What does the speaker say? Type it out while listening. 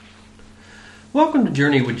Welcome to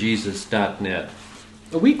JourneyWithJesus.net,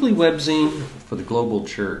 a weekly webzine for the global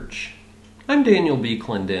church. I'm Daniel B.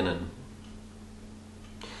 Clendenin.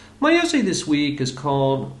 My essay this week is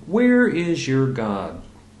called, Where is Your God?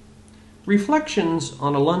 Reflections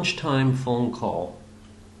on a Lunchtime Phone Call.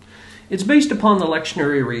 It's based upon the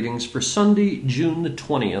lectionary readings for Sunday, June the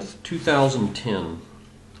 20th, 2010.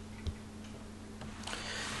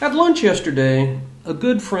 At lunch yesterday, a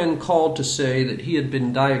good friend called to say that he had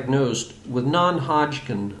been diagnosed with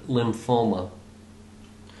non-Hodgkin lymphoma.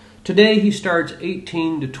 Today he starts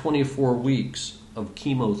 18 to 24 weeks of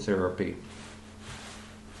chemotherapy.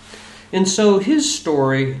 And so his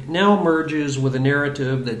story now merges with a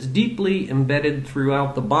narrative that's deeply embedded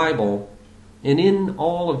throughout the Bible and in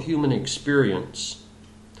all of human experience.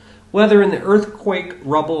 Whether in the earthquake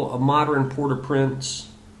rubble of modern Port-au-Prince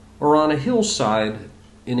or on a hillside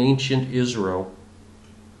in ancient Israel.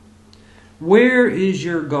 Where is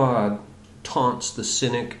your God? Taunts the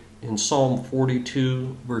cynic in Psalm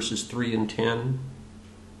 42, verses 3 and 10.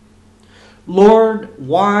 Lord,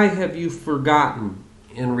 why have you forgotten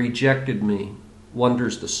and rejected me?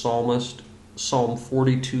 Wonders the psalmist, Psalm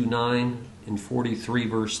 42, 9 and 43,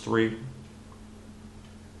 verse 3.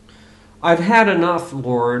 I've had enough,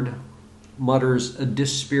 Lord, mutters a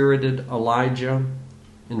dispirited Elijah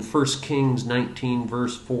in 1 Kings 19,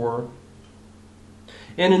 verse 4.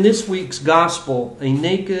 And in this week's gospel, a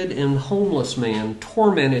naked and homeless man,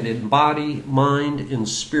 tormented in body, mind, and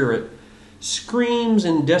spirit, screams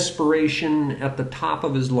in desperation at the top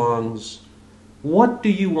of his lungs, What do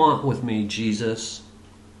you want with me, Jesus?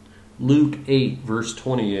 Luke 8, verse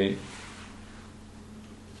 28.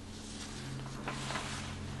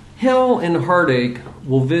 Hell and heartache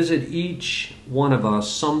will visit each one of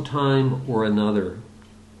us sometime or another.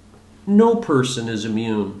 No person is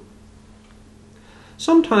immune.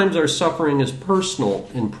 Sometimes our suffering is personal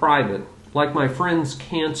and private, like my friend's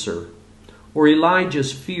cancer or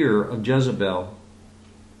Elijah's fear of Jezebel.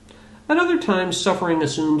 At other times, suffering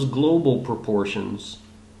assumes global proportions.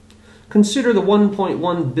 Consider the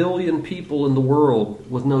 1.1 billion people in the world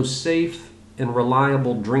with no safe and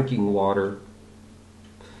reliable drinking water.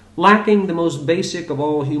 Lacking the most basic of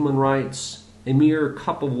all human rights, a mere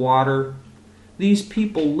cup of water, these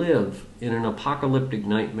people live in an apocalyptic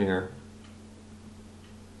nightmare.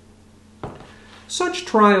 Such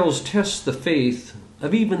trials test the faith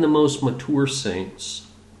of even the most mature saints.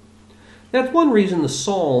 That's one reason the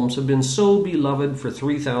Psalms have been so beloved for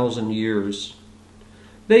 3,000 years.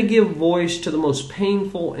 They give voice to the most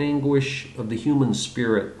painful anguish of the human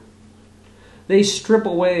spirit. They strip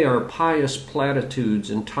away our pious platitudes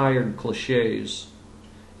and tired cliches.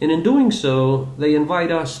 And in doing so, they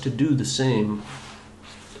invite us to do the same.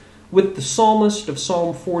 With the psalmist of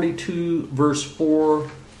Psalm 42, verse 4,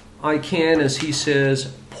 I can, as he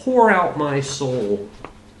says, pour out my soul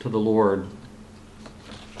to the Lord.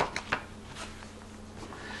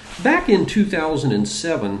 Back in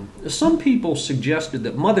 2007, some people suggested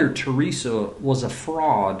that Mother Teresa was a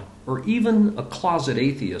fraud or even a closet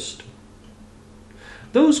atheist.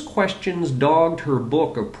 Those questions dogged her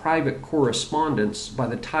book of private correspondence by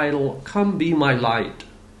the title, Come Be My Light.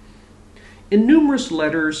 In numerous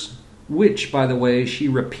letters, which, by the way, she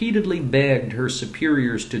repeatedly begged her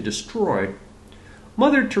superiors to destroy,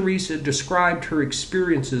 Mother Teresa described her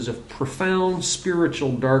experiences of profound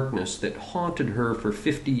spiritual darkness that haunted her for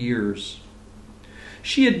 50 years.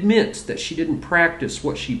 She admits that she didn't practice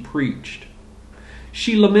what she preached.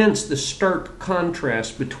 She laments the stark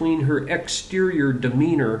contrast between her exterior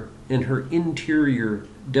demeanor and her interior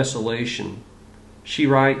desolation. She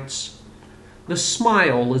writes, The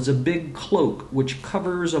smile is a big cloak which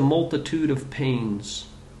covers a multitude of pains.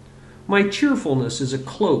 My cheerfulness is a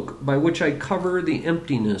cloak by which I cover the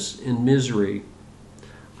emptiness and misery.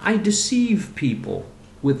 I deceive people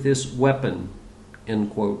with this weapon. End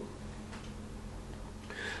quote.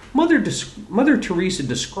 Mother Teresa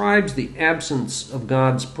describes the absence of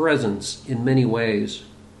God's presence in many ways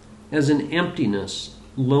as an emptiness,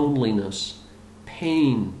 loneliness,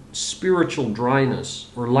 pain, spiritual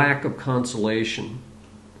dryness, or lack of consolation.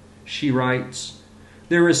 She writes,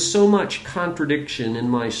 There is so much contradiction in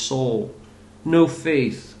my soul, no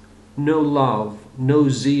faith, no love, no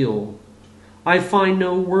zeal. I find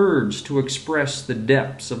no words to express the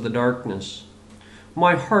depths of the darkness.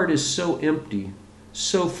 My heart is so empty,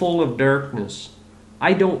 so full of darkness.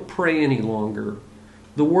 I don't pray any longer.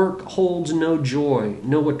 The work holds no joy,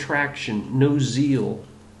 no attraction, no zeal.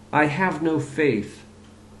 I have no faith.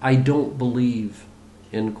 I don't believe.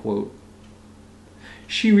 End quote.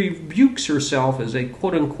 She rebukes herself as a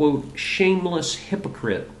quote-unquote shameless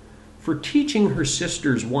hypocrite for teaching her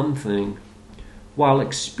sisters one thing, while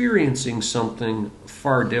experiencing something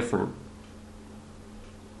far different.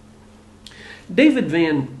 David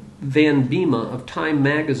Van Bema of Time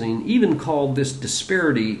magazine even called this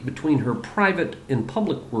disparity between her private and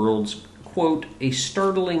public worlds, quote, a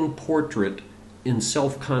startling portrait in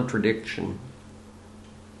self-contradiction.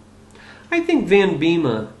 I think Van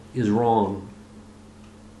Bema is wrong.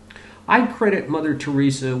 I credit Mother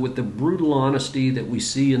Teresa with the brutal honesty that we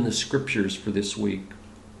see in the scriptures for this week.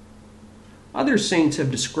 Other saints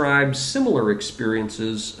have described similar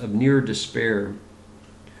experiences of near despair.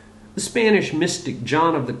 The Spanish mystic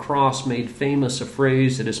John of the Cross made famous a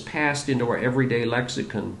phrase that has passed into our everyday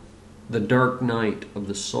lexicon, the dark night of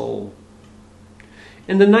the soul.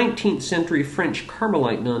 And the 19th century French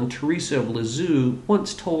Carmelite nun Teresa of Lisieux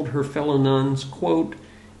once told her fellow nuns, quote,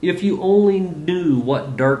 "If you only knew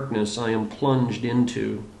what darkness I am plunged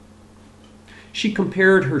into." She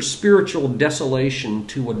compared her spiritual desolation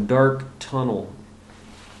to a dark tunnel.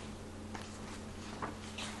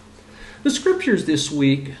 The scriptures this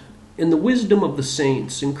week, in the wisdom of the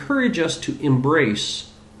saints, encourage us to embrace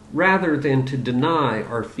rather than to deny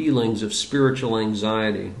our feelings of spiritual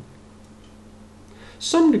anxiety.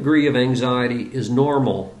 Some degree of anxiety is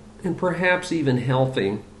normal and perhaps even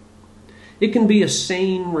healthy. It can be a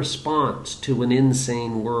sane response to an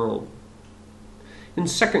insane world. In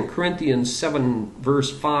 2 Corinthians 7, verse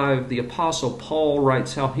 5, the Apostle Paul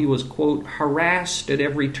writes how he was, quote, harassed at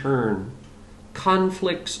every turn,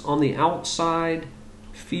 conflicts on the outside,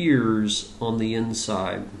 fears on the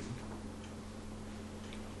inside.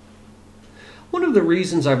 One of the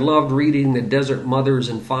reasons I've loved reading the Desert Mothers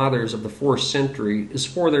and Fathers of the 4th century is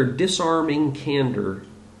for their disarming candor,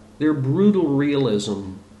 their brutal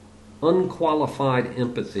realism, unqualified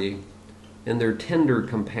empathy, and their tender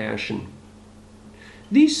compassion.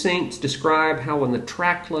 These saints describe how in the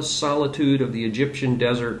trackless solitude of the Egyptian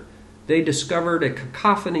desert, they discovered a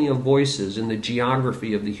cacophony of voices in the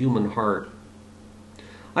geography of the human heart.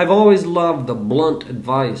 I've always loved the blunt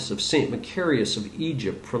advice of St. Macarius of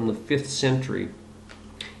Egypt from the 5th century.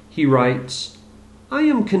 He writes, "I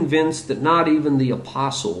am convinced that not even the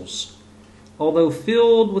apostles, although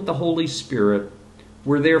filled with the Holy Spirit,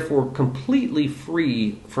 were therefore completely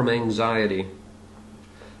free from anxiety.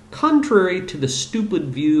 Contrary to the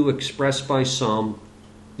stupid view expressed by some,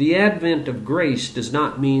 the advent of grace does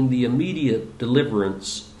not mean the immediate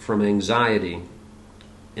deliverance from anxiety."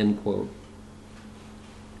 End quote.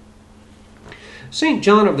 St.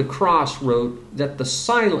 John of the Cross wrote that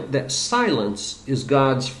silence is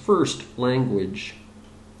God's first language.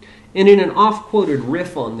 And in an oft-quoted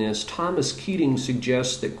riff on this, Thomas Keating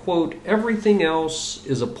suggests that, quote, everything else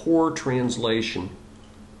is a poor translation.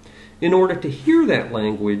 In order to hear that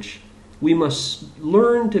language, we must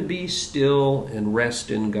learn to be still and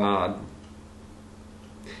rest in God.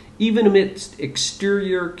 Even amidst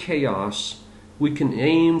exterior chaos, we can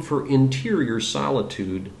aim for interior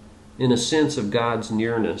solitude in a sense of God's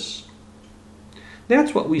nearness.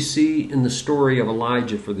 That's what we see in the story of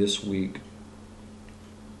Elijah for this week.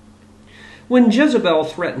 When Jezebel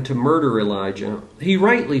threatened to murder Elijah, he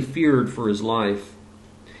rightly feared for his life.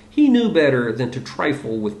 He knew better than to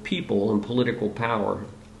trifle with people and political power.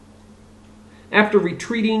 After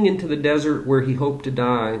retreating into the desert where he hoped to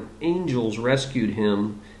die, angels rescued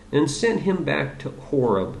him and sent him back to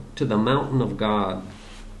Horeb, to the mountain of God.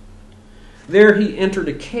 There he entered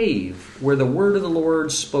a cave where the word of the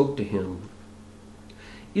Lord spoke to him.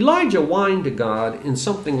 Elijah whined to God in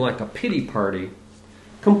something like a pity party,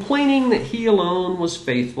 complaining that he alone was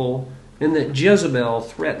faithful and that Jezebel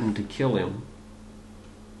threatened to kill him.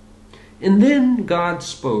 And then God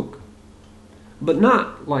spoke, but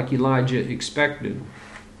not like Elijah expected.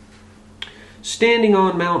 Standing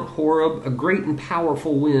on Mount Horeb, a great and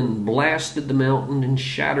powerful wind blasted the mountain and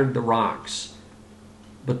shattered the rocks.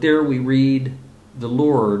 But there we read, the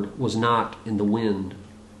Lord was not in the wind.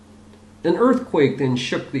 An earthquake then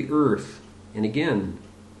shook the earth, and again,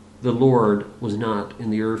 the Lord was not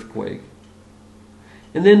in the earthquake.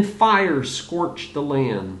 And then fire scorched the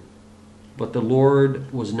land, but the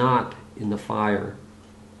Lord was not in the fire.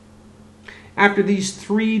 After these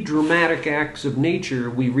three dramatic acts of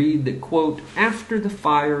nature, we read that, quote, after the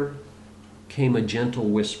fire came a gentle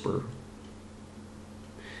whisper.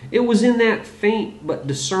 It was in that faint but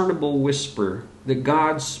discernible whisper that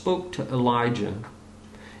God spoke to Elijah,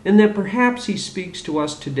 and that perhaps he speaks to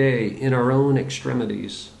us today in our own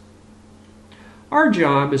extremities. Our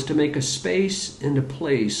job is to make a space and a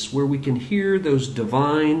place where we can hear those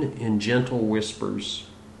divine and gentle whispers.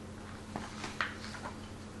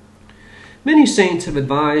 Many saints have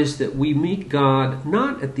advised that we meet God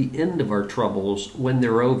not at the end of our troubles when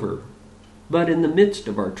they're over, but in the midst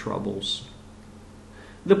of our troubles.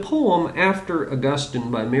 The poem After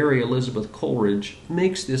Augustine by Mary Elizabeth Coleridge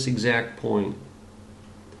makes this exact point.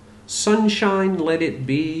 Sunshine let it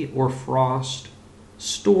be, or frost,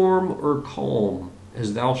 storm or calm,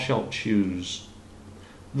 as thou shalt choose.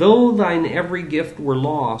 Though thine every gift were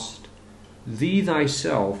lost, thee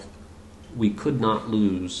thyself we could not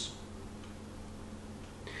lose.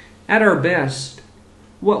 At our best,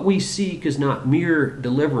 what we seek is not mere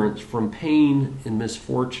deliverance from pain and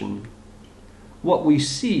misfortune. What we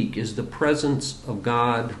seek is the presence of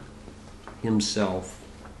God Himself.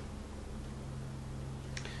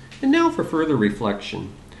 And now for further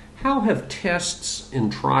reflection. How have tests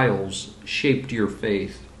and trials shaped your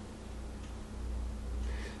faith?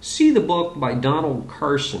 See the book by Donald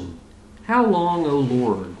Carson, How Long, O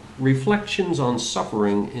Lord? Reflections on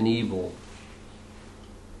Suffering and Evil.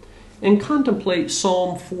 And contemplate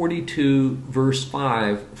Psalm 42, verse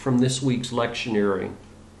 5 from this week's lectionary.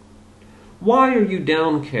 Why are you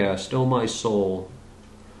downcast, O my soul?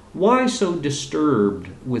 Why so disturbed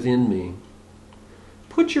within me?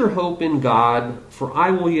 Put your hope in God, for I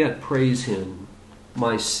will yet praise Him,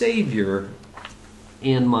 my Savior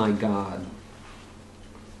and my God.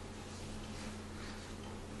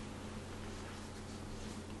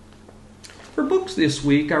 For books this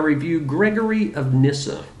week, I review Gregory of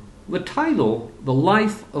Nyssa. The title, The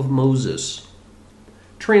Life of Moses.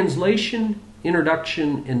 Translation,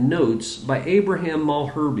 introduction, and notes by Abraham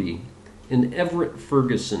Malherbe and Everett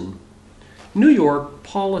Ferguson. New York,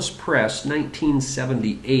 Paulus Press,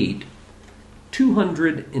 1978,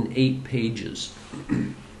 208 pages.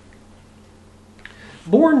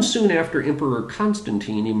 Born soon after Emperor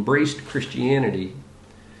Constantine embraced Christianity,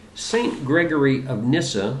 Saint Gregory of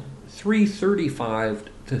Nyssa, 335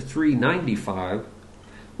 to 395,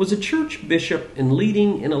 was a church bishop and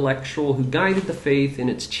leading intellectual who guided the faith in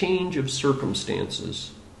its change of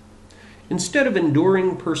circumstances. Instead of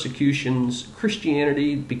enduring persecutions,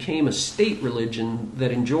 Christianity became a state religion that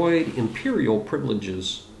enjoyed imperial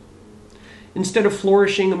privileges. Instead of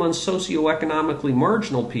flourishing among socioeconomically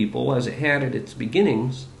marginal people as it had at its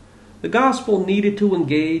beginnings, the gospel needed to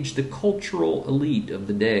engage the cultural elite of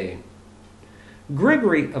the day.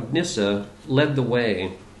 Gregory of Nyssa led the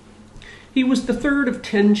way. He was the third of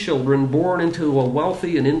 10 children born into a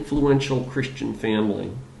wealthy and influential Christian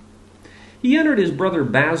family. He entered his brother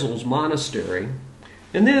Basil's monastery,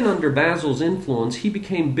 and then under Basil's influence, he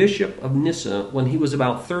became Bishop of Nyssa when he was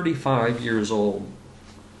about 35 years old.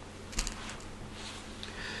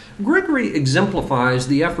 Gregory exemplifies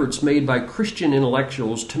the efforts made by Christian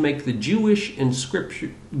intellectuals to make the Jewish and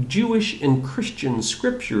Christian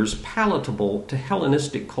scriptures palatable to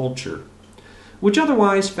Hellenistic culture, which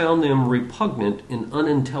otherwise found them repugnant and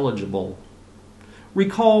unintelligible.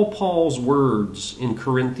 Recall Paul's words in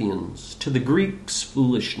Corinthians, to the Greeks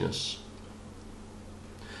foolishness.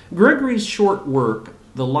 Gregory's short work,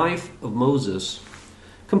 The Life of Moses,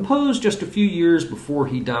 composed just a few years before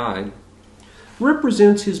he died,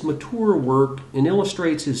 represents his mature work and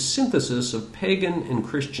illustrates his synthesis of pagan and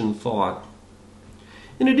Christian thought.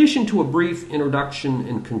 In addition to a brief introduction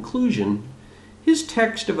and conclusion, his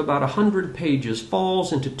text of about 100 pages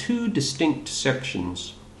falls into two distinct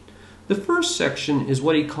sections. The first section is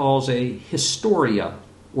what he calls a historia,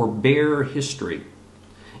 or bare history.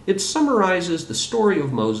 It summarizes the story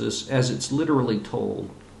of Moses as it's literally told.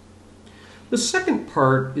 The second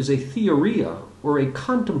part is a theoria, or a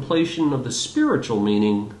contemplation of the spiritual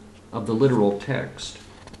meaning of the literal text.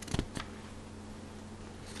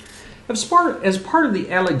 As part of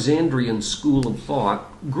the Alexandrian school of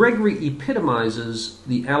thought, Gregory epitomizes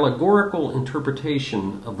the allegorical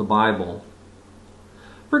interpretation of the Bible.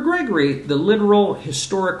 For Gregory, the literal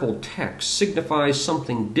historical text signifies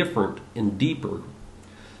something different and deeper.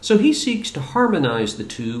 So he seeks to harmonize the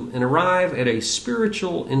two and arrive at a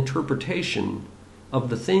spiritual interpretation of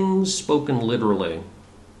the things spoken literally.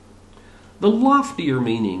 The loftier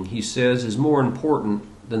meaning, he says, is more important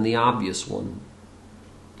than the obvious one.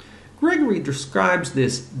 Gregory describes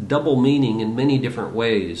this double meaning in many different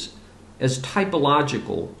ways, as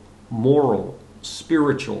typological, moral,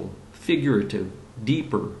 spiritual, figurative,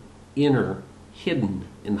 deeper, inner, hidden,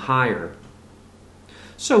 and higher.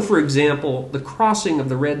 So, for example, the crossing of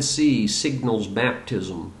the Red Sea signals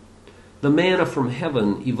baptism. The manna from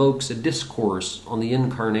heaven evokes a discourse on the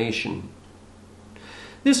incarnation.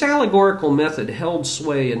 This allegorical method held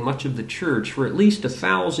sway in much of the church for at least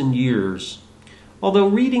 1,000 years, although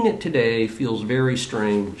reading it today feels very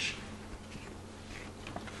strange.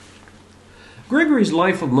 Gregory's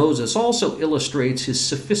Life of Moses also illustrates his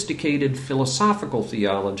sophisticated philosophical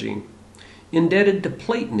theology, indebted to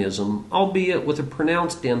Platonism, albeit with a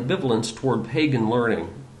pronounced ambivalence toward pagan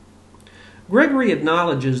learning. Gregory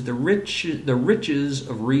acknowledges the riches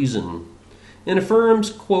of reason and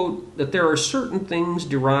affirms, quote, that there are certain things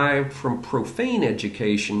derived from profane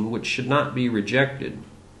education which should not be rejected.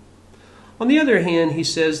 On the other hand, he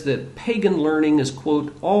says that pagan learning is,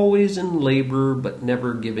 quote, always in labor but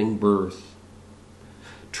never giving birth.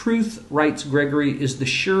 Truth, writes Gregory, is the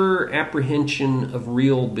sure apprehension of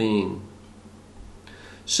real being.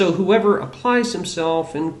 So whoever applies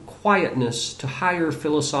himself in quietness to higher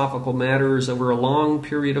philosophical matters over a long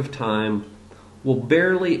period of time will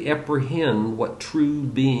barely apprehend what true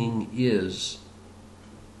being is.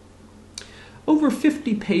 Over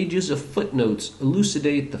 50 pages of footnotes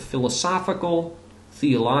elucidate the philosophical,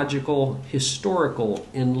 theological, historical,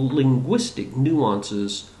 and linguistic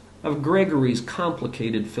nuances of Gregory's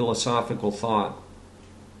complicated philosophical thought.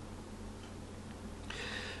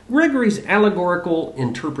 Gregory's allegorical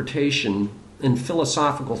interpretation and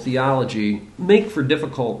philosophical theology make for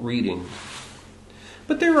difficult reading.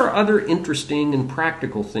 But there are other interesting and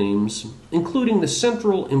practical themes, including the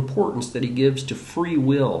central importance that he gives to free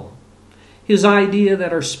will, his idea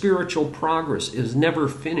that our spiritual progress is never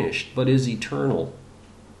finished but is eternal,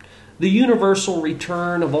 the universal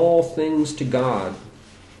return of all things to God,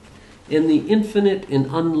 and the infinite and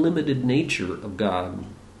unlimited nature of God.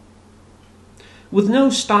 With no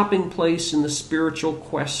stopping place in the spiritual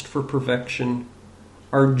quest for perfection,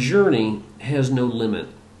 our journey has no limit.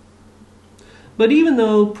 But even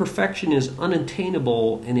though perfection is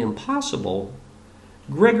unattainable and impossible,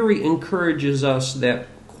 Gregory encourages us that,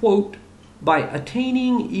 quote, by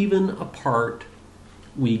attaining even a part,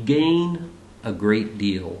 we gain a great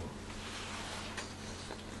deal.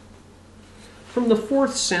 From the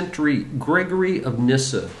 4th century, Gregory of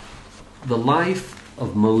Nyssa, The Life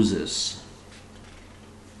of Moses.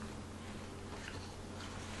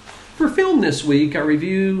 For film this week, I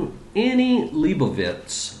review Annie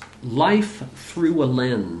Leibovitz, Life Through a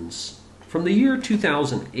Lens, from the year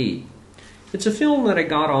 2008. It's a film that I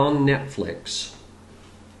got on Netflix.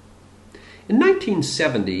 In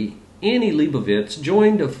 1970, Annie Leibovitz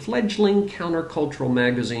joined a fledgling countercultural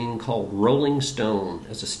magazine called Rolling Stone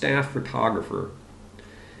as a staff photographer,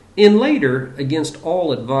 and later, against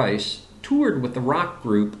all advice, toured with the rock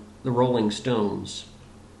group the Rolling Stones.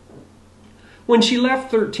 When she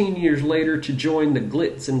left 13 years later to join the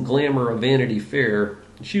glitz and glamour of Vanity Fair,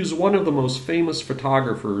 she was one of the most famous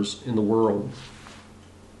photographers in the world.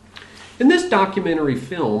 In this documentary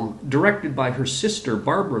film, directed by her sister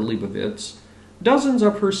Barbara Leibovitz, dozens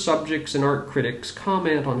of her subjects and art critics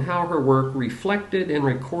comment on how her work reflected and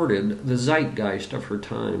recorded the zeitgeist of her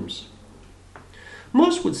times.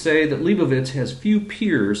 Most would say that Leibovitz has few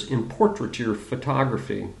peers in portraiture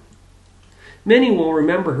photography. Many will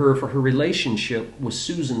remember her for her relationship with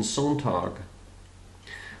Susan Sontag.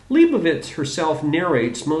 Leibovitz herself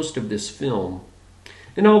narrates most of this film,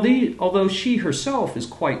 and although she herself is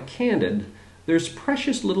quite candid, there's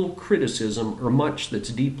precious little criticism or much that's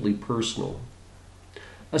deeply personal.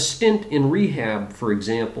 A stint in rehab, for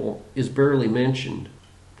example, is barely mentioned,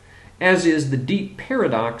 as is the deep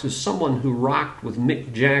paradox of someone who rocked with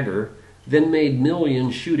Mick Jagger, then made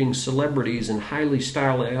millions shooting celebrities in highly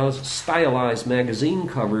stylized magazine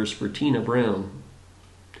covers for Tina Brown.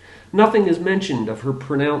 Nothing is mentioned of her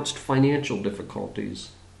pronounced financial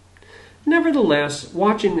difficulties. Nevertheless,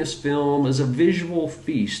 watching this film is a visual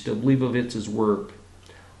feast of Leibovitz's work.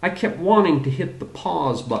 I kept wanting to hit the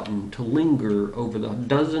pause button to linger over the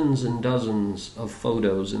dozens and dozens of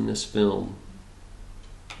photos in this film.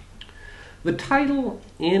 The title,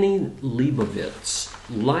 Annie Leibovitz,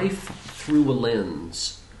 Life Through a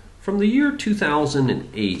Lens, from the year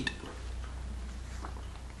 2008.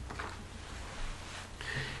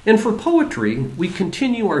 And for poetry, we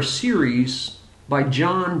continue our series by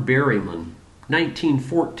John Berryman,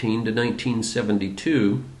 1914 to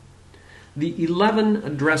 1972, The 11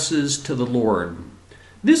 Addresses to the Lord.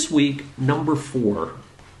 This week, number 4.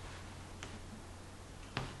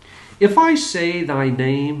 If I say thy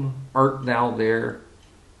name, art thou there?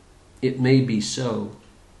 It may be so.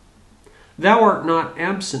 Thou art not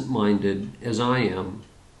absent-minded as I am.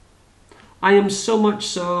 I am so much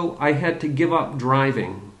so I had to give up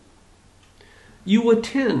driving. You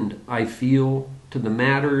attend, I feel, to the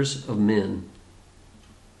matters of men.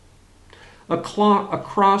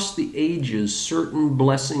 Across the ages certain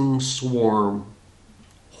blessings swarm.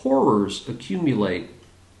 Horrors accumulate.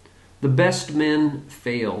 The best men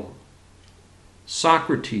fail.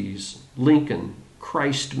 Socrates, Lincoln,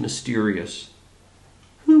 Christ mysterious.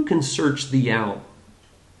 Who can search thee out?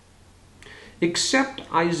 Except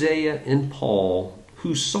Isaiah and Paul,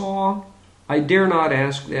 who saw, I dare not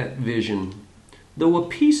ask that vision, though a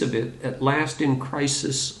piece of it at last in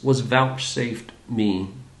crisis was vouchsafed me.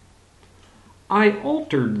 I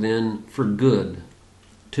altered then for good,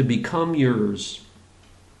 to become yours.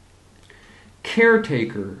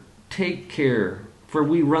 Caretaker, take care, for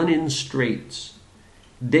we run in straits.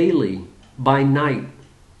 Daily, by night,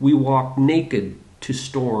 we walk naked to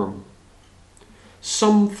storm.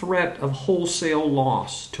 Some threat of wholesale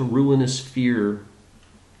loss to ruinous fear.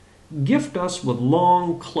 Gift us with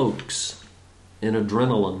long cloaks and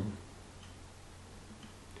adrenaline.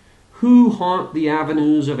 Who haunt the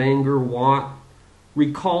avenues of anger wrought,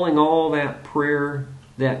 recalling all that prayer,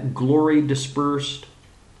 that glory dispersed?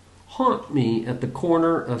 Haunt me at the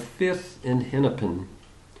corner of Fifth and Hennepin.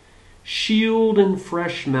 Shield and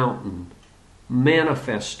Fresh Mountain,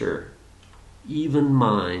 manifester, even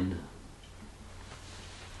mine.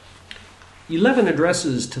 11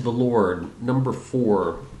 Addresses to the Lord, number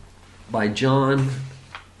 4, by John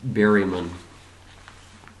Berryman.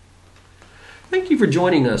 Thank you for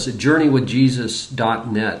joining us at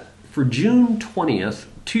JourneyWithJesus.net for June 20th,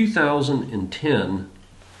 2010.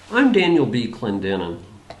 I'm Daniel B. Clendenin.